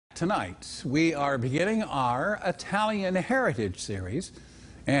tonight we are beginning our Italian Heritage series.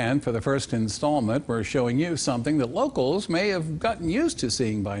 And for the first installment, we're showing you something that locals may have gotten used to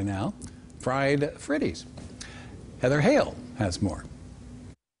seeing by now: fried Frittis. Heather Hale has more.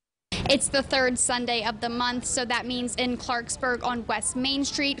 It's the third Sunday of the month, so that means in Clarksburg on West Main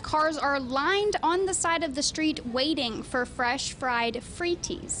Street, cars are lined on the side of the street waiting for fresh fried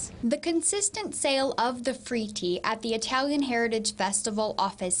Frittis. The consistent sale of the fritti at the Italian Heritage Festival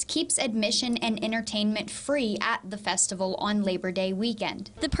office keeps admission and entertainment free at the festival on Labor Day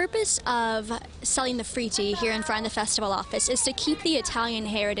weekend. The purpose of selling the fritti here in front of the festival office is to keep the Italian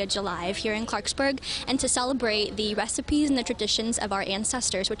heritage alive here in Clarksburg and to celebrate the recipes and the traditions of our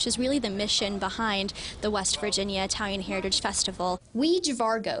ancestors, which is really the mission behind the West Virginia Italian Heritage Festival. Weege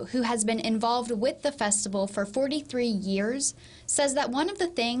Vargo, who has been involved with the festival for 43 years, says that one of the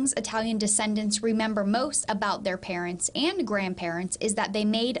things Italian descendants remember most about their parents and grandparents is that they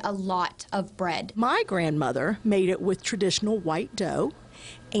made a lot of bread. My grandmother made it with traditional white dough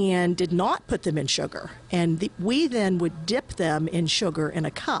and did not put them in sugar. And we then would dip them in sugar in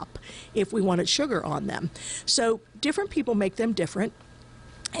a cup if we wanted sugar on them. So different people make them different.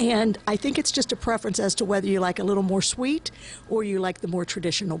 And I think it's just a preference as to whether you like a little more sweet or you like the more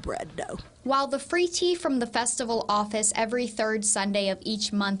traditional bread dough. While the fritti from the festival office every third Sunday of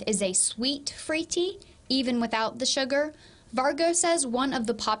each month is a sweet fritti, even without the sugar, Vargo says one of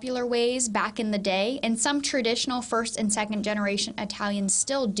the popular ways back in the day, and some traditional first and second generation Italians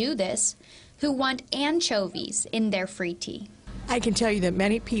still do this, who want anchovies in their fritti. I can tell you that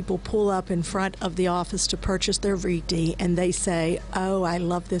many people pull up in front of the office to purchase their fritti and they say, "Oh, I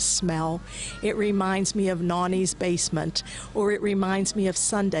love this smell. It reminds me of Nonnie's basement," or "It reminds me of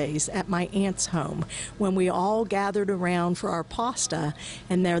Sundays at my aunt's home when we all gathered around for our pasta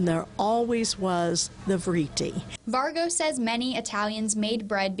and then there always was the fritti." Vargo says many Italians made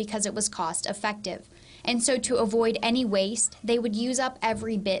bread because it was cost effective. And so to avoid any waste, they would use up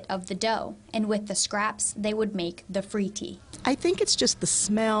every bit of the dough. And with the scraps, they would make the fritti. I think it's just the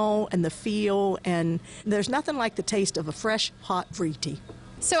smell and the feel, and there's nothing like the taste of a fresh, hot fritti.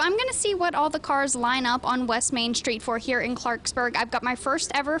 So I'm going to see what all the cars line up on West Main Street for here in Clarksburg. I've got my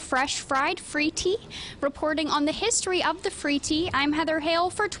first ever fresh fried fritti. Reporting on the history of the fritti, I'm Heather Hale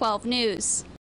for 12 News.